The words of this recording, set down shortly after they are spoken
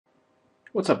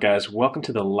What's up, guys? Welcome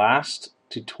to the last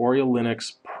Tutorial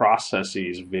Linux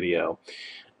processes video.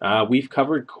 We've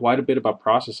covered quite a bit about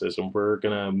processes, and we're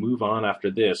going to move on after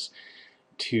this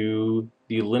to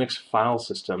the Linux file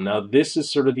system. Now, this is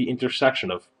sort of the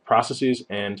intersection of processes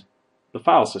and the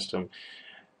file system.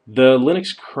 The Linux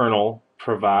kernel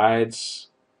provides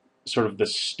sort of the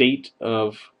state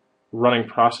of running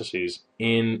processes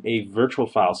in a virtual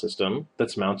file system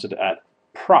that's mounted at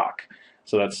proc.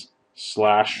 So that's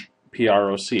 /proc.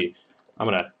 I'm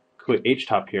going to quit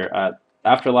htop here.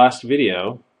 After last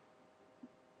video,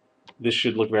 this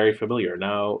should look very familiar.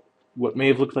 Now, what may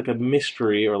have looked like a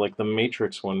mystery or like the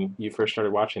Matrix when you first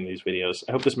started watching these videos,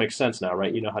 I hope this makes sense now,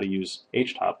 right? You know how to use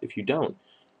htop. If you don't,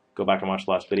 go back and watch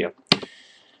the last video.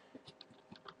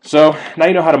 So now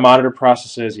you know how to monitor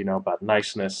processes, you know about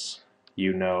niceness,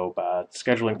 you know about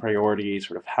scheduling priority,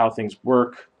 sort of how things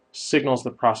work, signals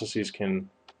that processes can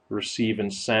receive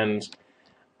and send,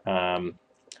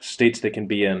 states they can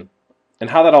be in, and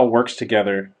how that all works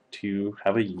together to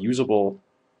have a usable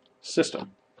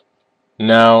system.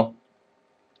 Now,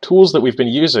 tools that we've been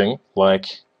using,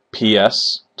 like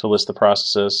PS to list the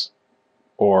processes,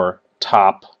 or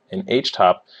top and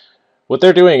htop, what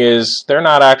they're doing is they're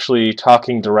not actually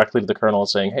talking directly to the kernel and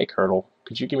saying, hey kernel,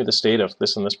 could you give me the state of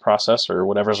this and this process or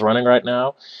whatever's running right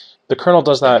now? The kernel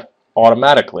does that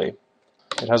automatically.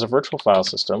 It has a virtual file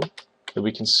system that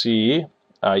we can see.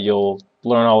 You'll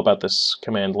learn all about this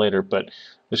command later, but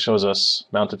this shows us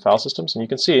mounted file systems, and you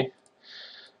can see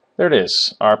there it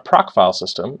is, our proc file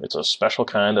system. It's a special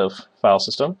kind of file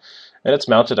system, and it's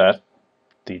mounted at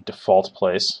the default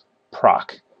place,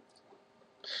 proc.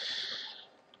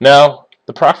 Now,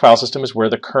 the proc file system is where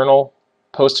the kernel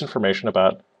posts information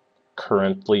about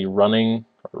currently running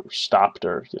or stopped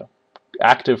or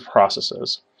active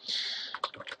processes.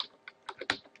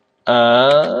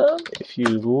 If you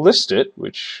list it,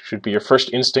 which should be your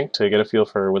first instinct to get a feel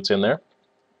for what's in there,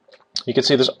 you can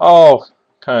see there's all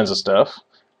kinds of stuff,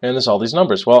 and there's all these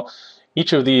numbers. Well,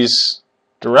 each of these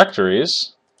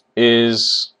directories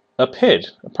is a PID,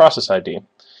 a process ID.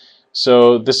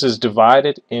 So this is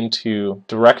divided into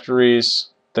directories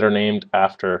that are named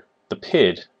after the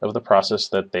PID of the process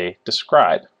that they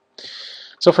describe.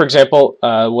 So for example,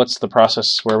 what's the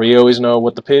process where we always know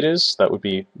what the PID is? That would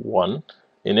be 1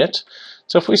 in it.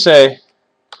 So if we say,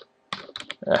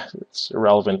 it's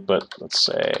irrelevant, but let's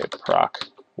say proc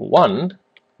 1,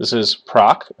 this is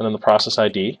proc, and then the process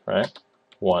ID, right,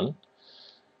 1.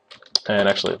 And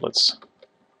actually, let's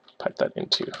type that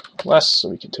into less so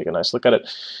we can take a nice look at it.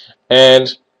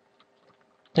 And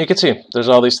you can see there's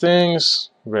all these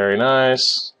things, very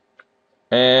nice.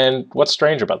 And what's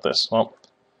strange about this? Well,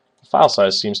 the file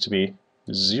size seems to be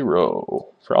 0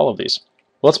 for all of these.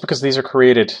 Well, it's because these are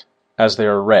created as they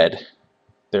are read.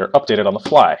 They're updated on the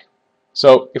fly.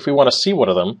 So if we want to see one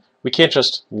of them, we can't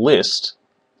just list.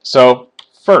 So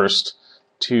first,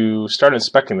 to start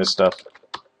inspecting this stuff,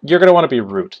 you're going to want to be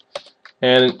root.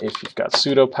 And if you've got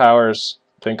sudo powers,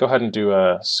 then go ahead and do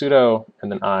a sudo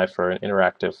and then I for an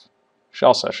interactive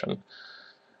shell session.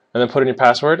 And then put in your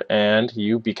password and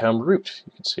you become root.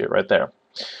 You can see it right there.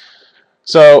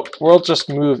 So we'll just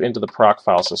move into the proc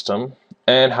file system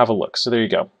and have a look. So there you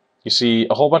go. You see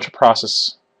a whole bunch of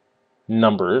process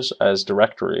numbers as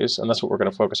directories, and that's what we're going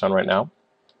to focus on right now.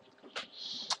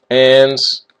 And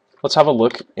let's have a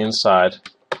look inside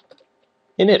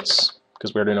inits,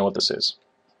 because we already know what this is.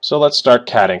 So let's start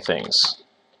catting things.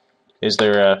 Is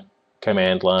there a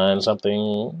command line,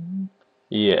 something?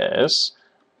 Yes.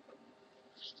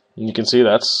 And you can see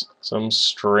that's some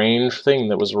strange thing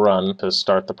that was run to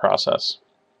start the process.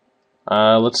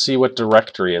 Let's see what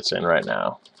directory it's in right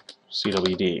now.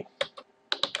 CWD.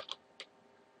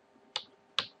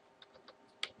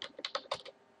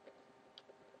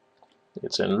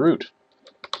 It's in root.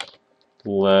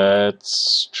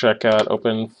 Let's check out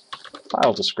open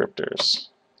file descriptors.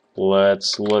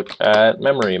 Let's look at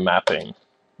memory mapping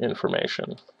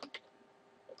information.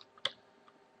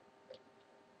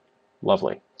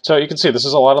 Lovely. So you can see this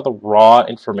is a lot of the raw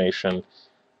information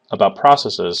about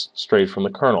processes straight from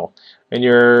the kernel. And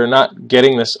you're not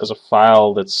getting this as a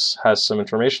file that has some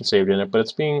information saved in it, but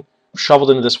it's being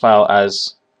shoveled into this file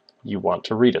as you want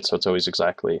to read it, so it's always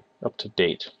exactly up to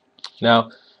date.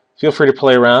 Now, feel free to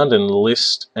play around and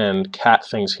list and cat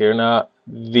things here. Now,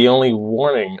 the only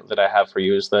warning that I have for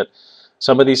you is that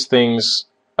some of these things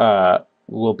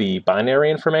will be binary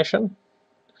information,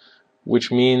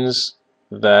 which means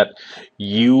that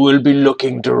you will be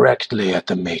looking directly at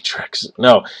the matrix.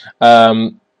 No,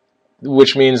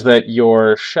 which means that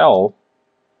your shell,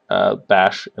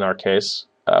 bash in our case,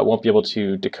 won't be able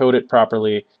to decode it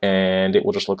properly, and it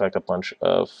will just look like a bunch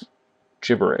of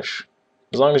gibberish.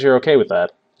 As long as you're okay with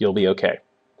that, you'll be okay.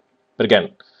 But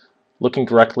again, looking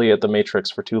directly at the matrix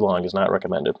for too long is not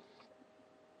recommended.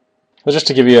 Well, just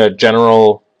to give you a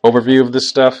general overview of this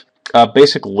stuff, a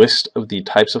basic list of the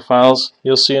types of files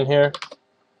you'll see in here.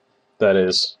 That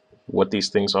is what these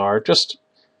things are. Just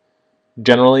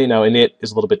generally, now init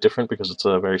is a little bit different because it's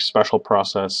a very special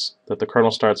process that the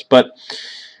kernel starts, but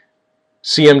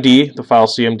CMD, the file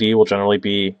CMD, will generally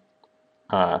be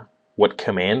what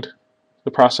command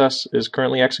the process is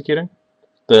currently executing.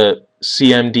 The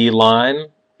CMD line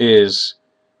is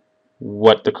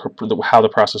what how the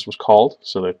process was called,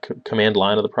 so the command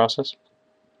line of the process.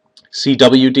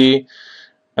 CWD,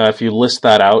 if you list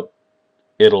that out,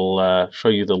 it'll show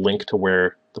you the link to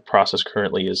where the process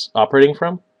currently is operating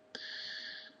from.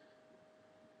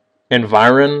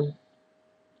 Environ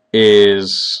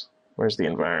is, where's the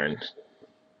environ?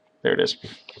 There it is.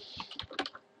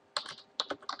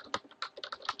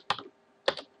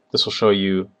 This will show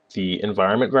you the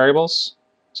environment variables.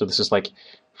 So this is like,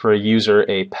 for a user,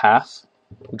 a path,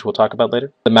 which we'll talk about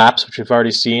later. The maps, which we've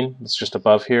already seen, it's just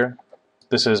above here.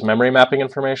 This is memory mapping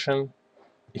information.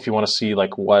 If you want to see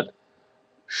like what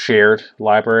shared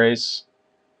libraries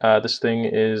this thing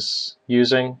is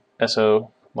using,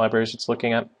 SO libraries it's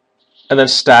looking at. And then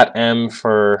stat-m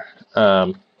for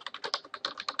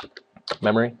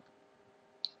memory.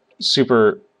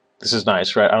 This is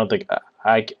nice, right? I don't think,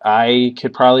 I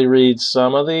could probably read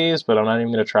some of these, but I'm not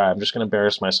even going to try. I'm just going to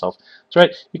embarrass myself. That's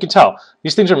right, you can tell.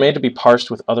 These things are made to be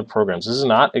parsed with other programs. This is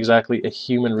not exactly a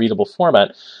human-readable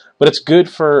format, but it's good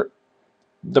for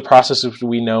the processes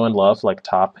we know and love, like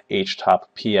top, htop,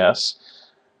 ps.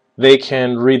 They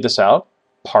can read this out,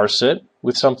 parse it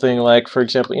with something like, for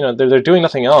example, they're doing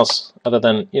nothing else other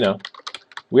than,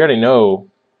 we already know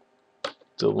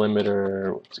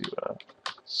delimiter, we'll do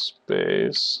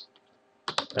space,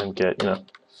 and get,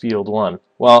 field 1.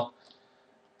 Well,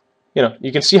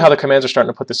 you can see how the commands are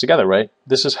starting to put this together, right?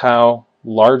 This is how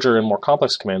larger and more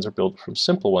complex commands are built from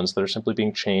simple ones that are simply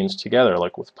being chained together,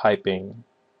 like with piping,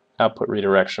 output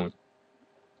redirection.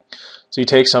 So you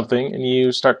take something and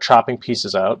you start chopping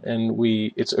pieces out, and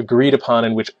it's agreed upon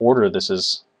in which order this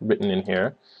is written in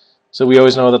here. So we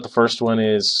always know that the first one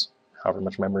is however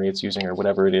much memory it's using or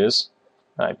whatever it is.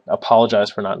 I apologize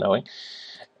for not knowing.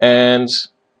 And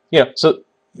so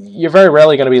you're very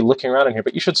rarely going to be looking around in here,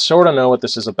 but you should sort of know what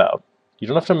this is about. You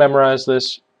don't have to memorize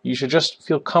this. You should just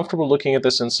feel comfortable looking at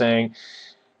this and saying,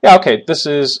 yeah, okay, this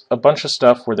is a bunch of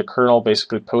stuff where the kernel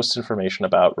basically posts information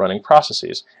about running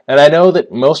processes. And I know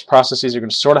that most processes are going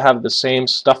to sort of have the same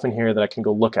stuff in here that I can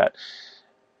go look at.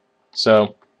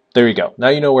 So there you go. Now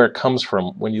you know where it comes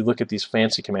from when you look at these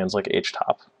fancy commands like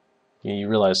htop. You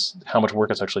realize how much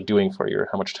work it's actually doing for you, or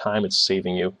how much time it's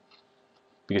saving you,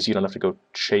 because you don't have to go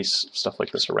chase stuff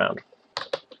like this around.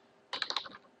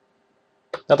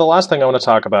 Now the last thing I want to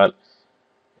talk about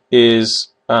is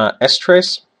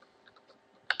strace.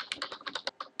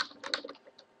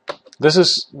 This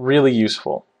is really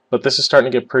useful, but this is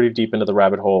starting to get pretty deep into the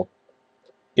rabbit hole.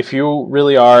 If you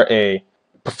really are a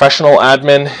professional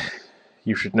admin,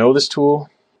 you should know this tool.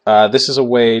 This is a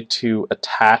way to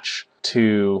attach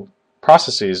to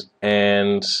processes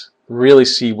and really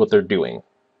see what they're doing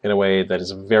in a way that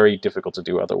is very difficult to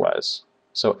do otherwise.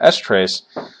 So strace,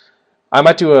 I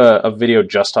might do a video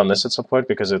just on this at some point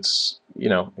because it's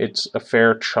a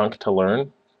fair chunk to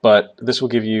learn, but this will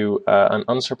give you an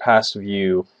unsurpassed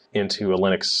view into a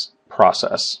Linux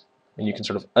process, and you can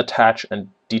sort of attach and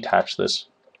detach this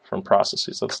from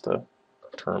processes. That's the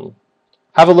term.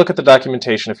 Have a look at the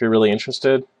documentation if you're really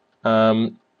interested.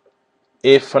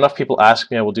 If enough people ask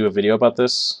me, I will do a video about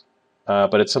this,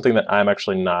 but it's something that I'm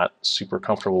actually not super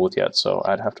comfortable with yet, so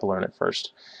I'd have to learn it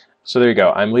first. So there you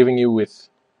go. I'm leaving you with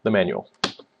the manual.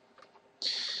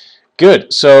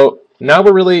 Good. So now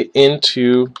we're really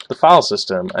into the file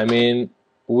system. I mean,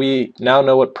 we now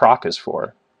know what proc is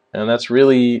for, and that's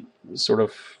really sort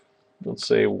of, let's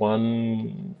say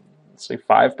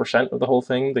 5% of the whole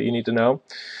thing that you need to know.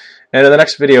 And in the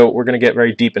next video, we're going to get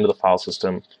very deep into the file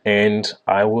system, and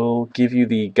I will give you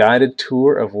the guided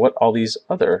tour of what all these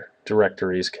other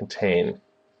directories contain.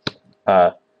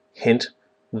 Hint,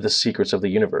 the secrets of the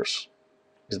universe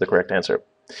is the correct answer.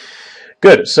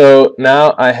 Good, so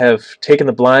now I have taken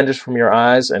the blinders from your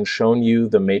eyes and shown you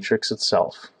the matrix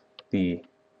itself, the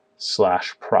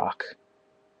 /proc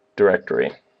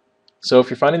directory. So if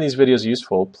you're finding these videos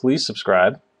useful, please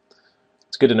subscribe.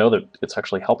 It's good to know that it's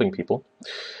actually helping people.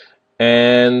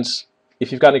 And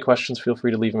if you've got any questions, feel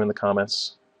free to leave them in the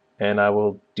comments, and I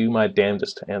will do my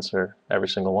damnedest to answer every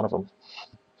single one of them.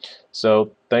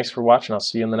 So thanks for watching. I'll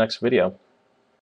see you in the next video.